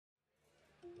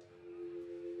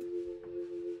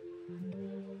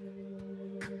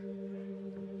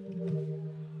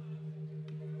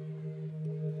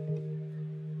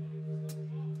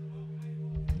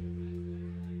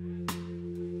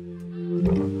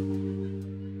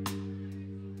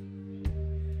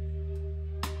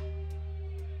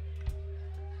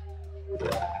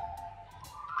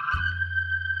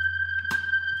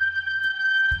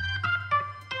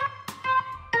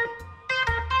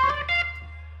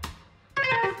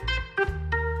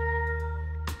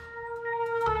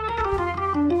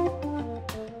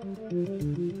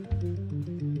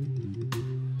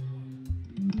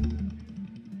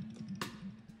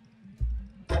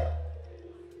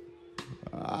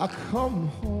I come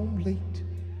home late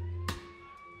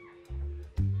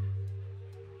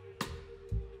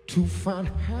to find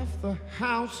half the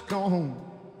house gone.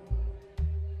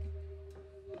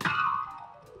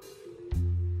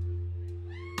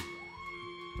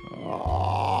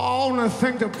 Only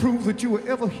thing to prove that you were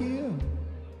ever here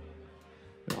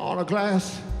on a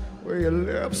glass where your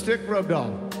lipstick rubbed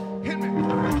off.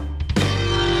 Henman.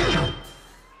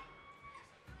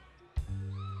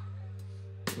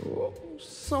 Oh,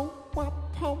 so I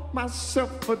pump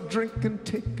myself a drink and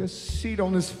take a seat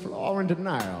on this floor in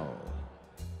denial,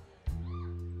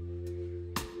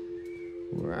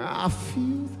 where I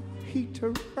feel the heat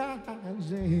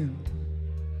rising,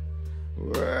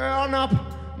 well up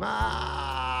my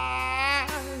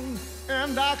eyes,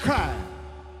 and I cry.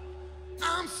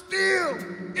 I'm still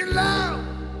in love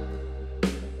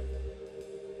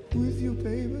with you,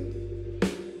 baby.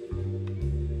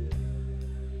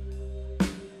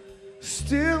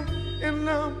 Still in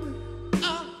love with you.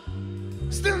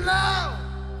 I'm still in love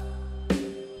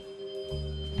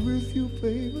with you,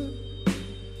 baby.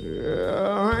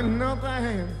 Yeah, ain't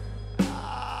nothing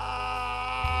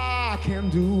I can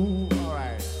do. All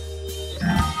right.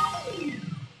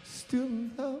 Still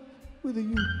in love with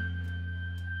you.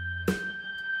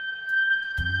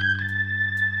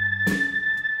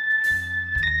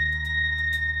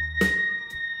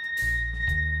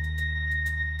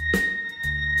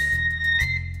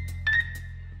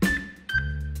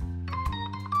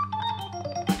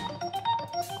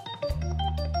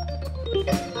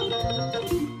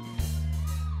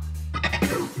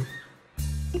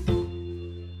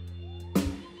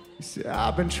 See,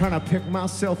 I've been trying to pick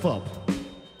myself up.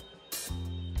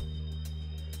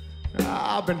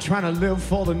 I've been trying to live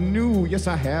for the new, yes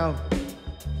I have.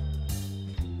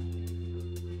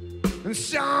 And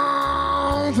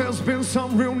sure, there's been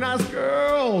some real nice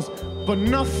girls, but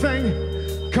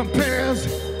nothing compares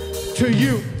to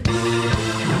you.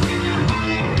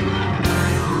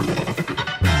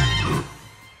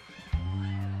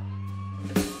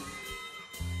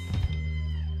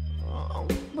 Oh,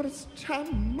 but it's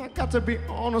time I got to be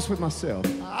honest with myself.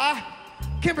 I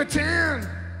can't pretend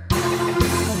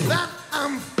that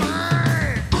I'm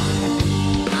fine.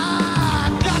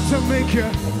 I got to make you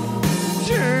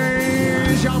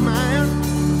change your mind.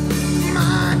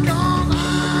 My God,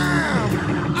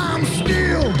 I'm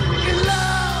still in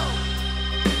love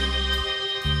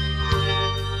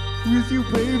with you,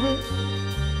 baby.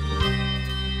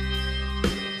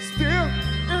 Still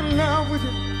in love with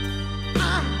you.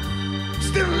 I'm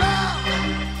still in love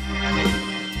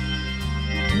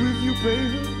with you,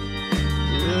 baby.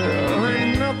 There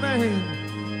ain't nothing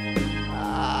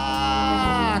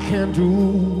I can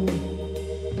do.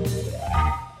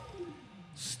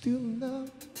 Still in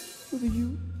love with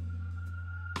you.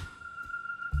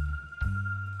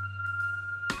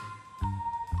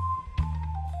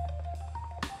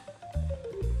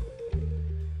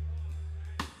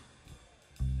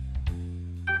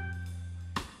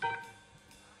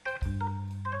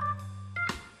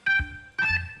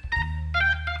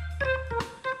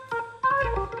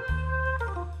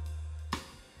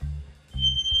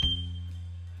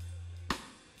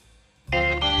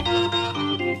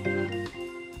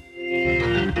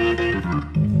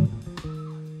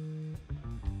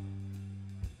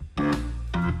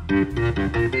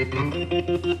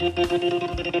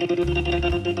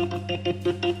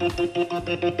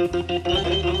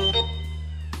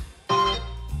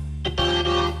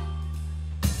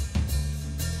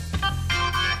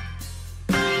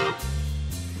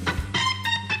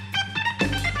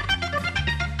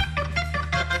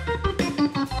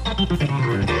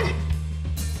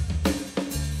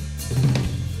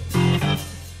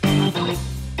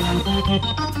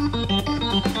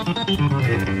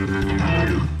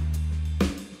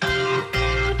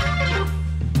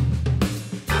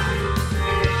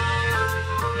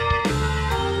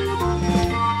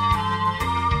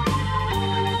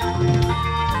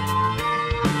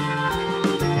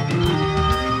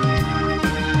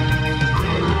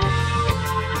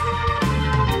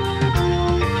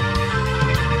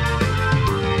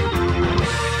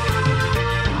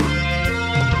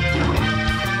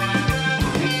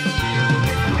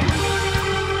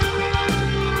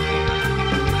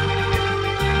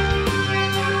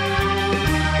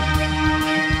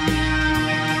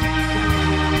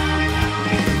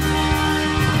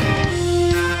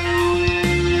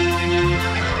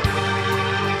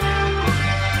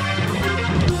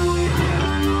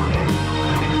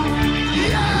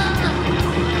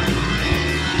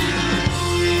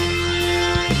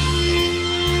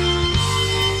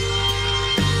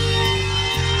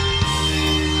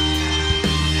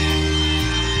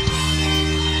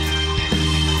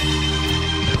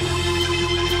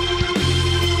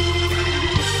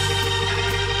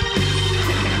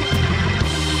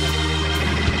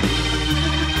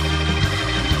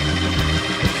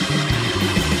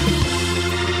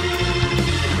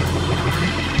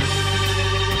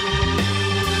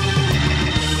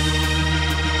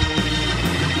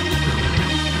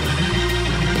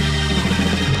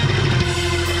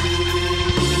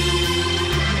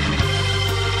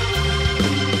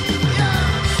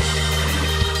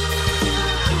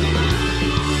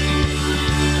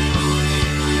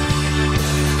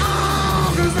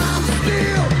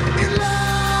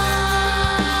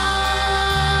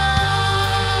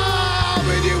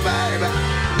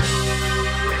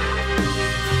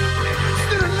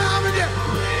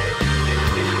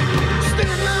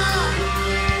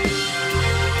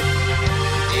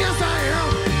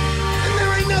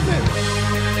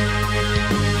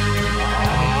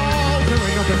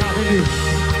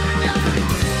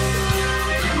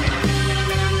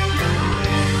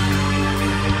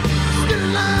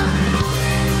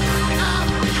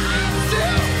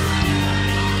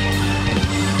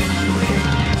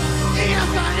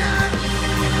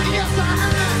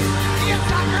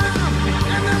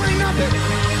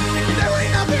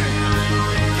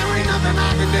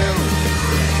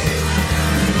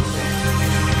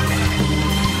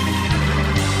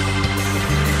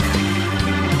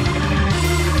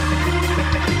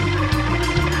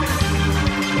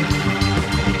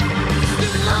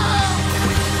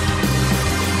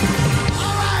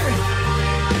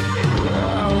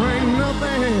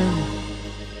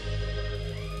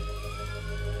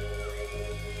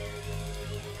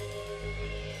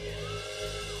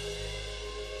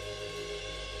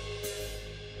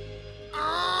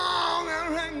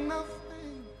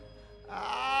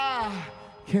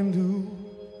 can do.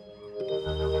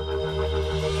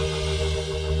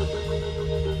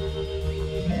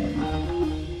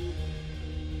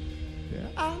 Yeah,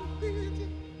 I need you.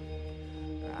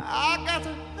 I got to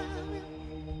have you.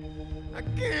 I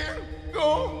can't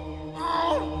go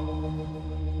on,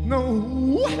 no,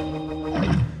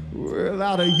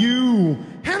 without a you.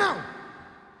 Hand on.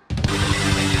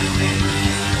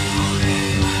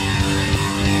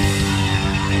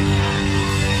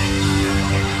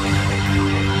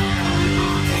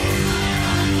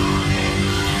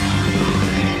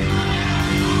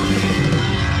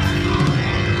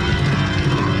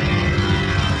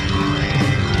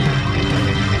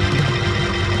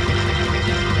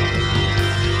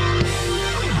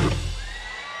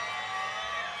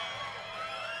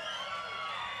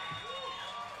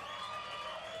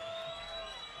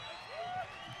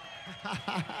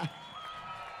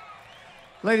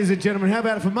 Ladies and gentlemen, how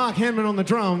about it for Mark Henman on the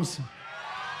drums?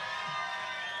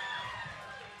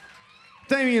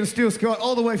 Damien Steele Scott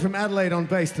all the way from Adelaide on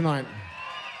bass tonight.